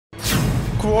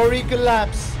Quarry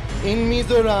collapse in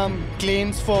Mizoram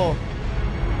claims 4.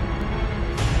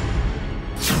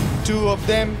 2 of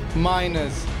them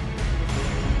minors.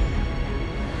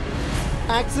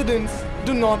 Accidents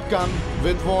do not come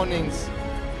with warnings.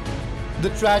 The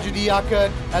tragedy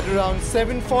occurred at around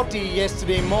 7:40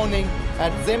 yesterday morning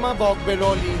at Zemabok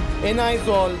Beroli in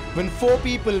Aizawl when 4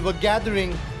 people were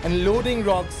gathering and loading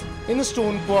rocks in a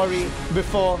stone quarry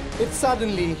before it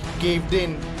suddenly caved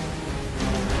in,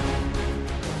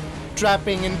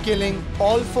 trapping and killing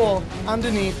all 4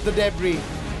 underneath the debris.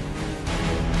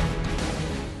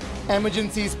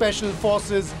 Emergency Special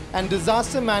Forces and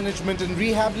Disaster Management and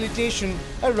Rehabilitation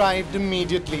arrived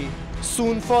immediately,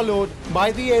 soon followed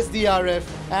by the SDRF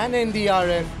and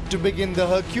NDRF to begin the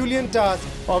Herculean task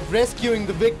of rescuing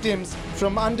the victims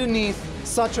from underneath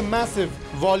such a massive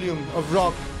volume of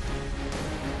rock.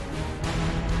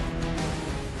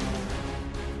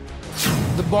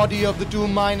 The body of the 2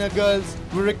 minor girls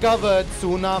were recovered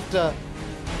soon after.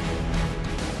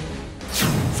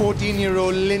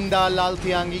 14-year-old Linda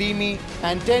Laltiang Limi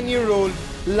and 10-year-old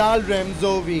Lalrem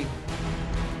Zovi.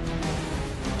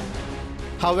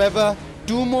 However,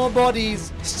 2 more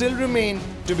bodies still remain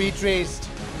to be traced.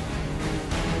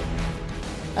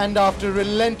 And after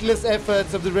relentless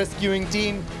efforts of the rescuing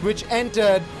team, which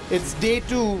entered its day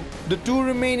 2, the 2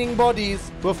 remaining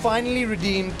bodies were finally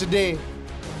redeemed today.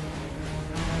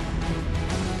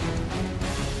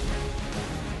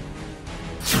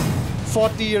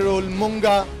 40-year-old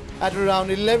Munga at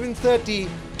around 11:30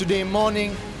 today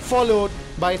morning, followed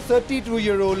by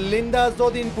 32-year-old Linda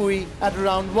Zodinpui at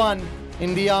around 1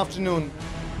 in the afternoon.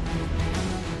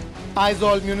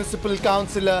 Aizawl Municipal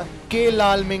Councillor K.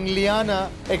 Lalming Liana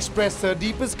expressed her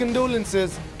deepest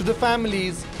condolences to the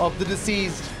families of the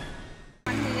deceased.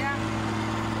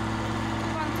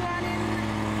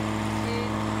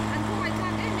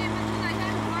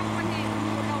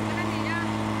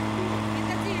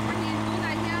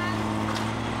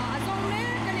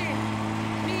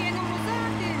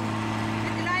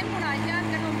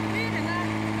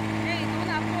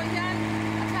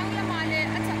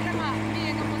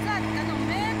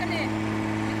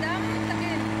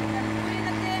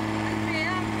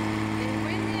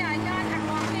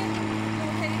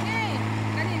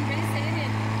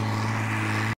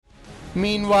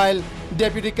 Meanwhile,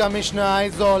 Deputy Commissioner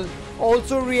Aizawl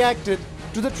also reacted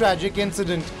to the tragic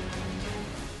incident.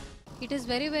 It is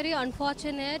very, very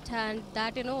unfortunate, and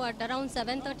that, at around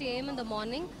 7:30 a.m. in the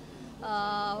morning,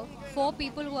 4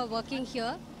 people who were working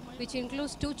here, which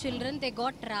includes 2 children, they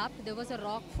got trapped. There was a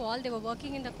rock fall. They were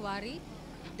working in the quarry.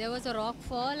 There was a rock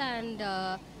fall and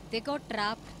they got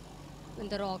trapped in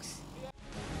the rocks.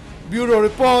 Bureau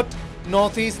Report,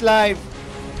 Northeast Live.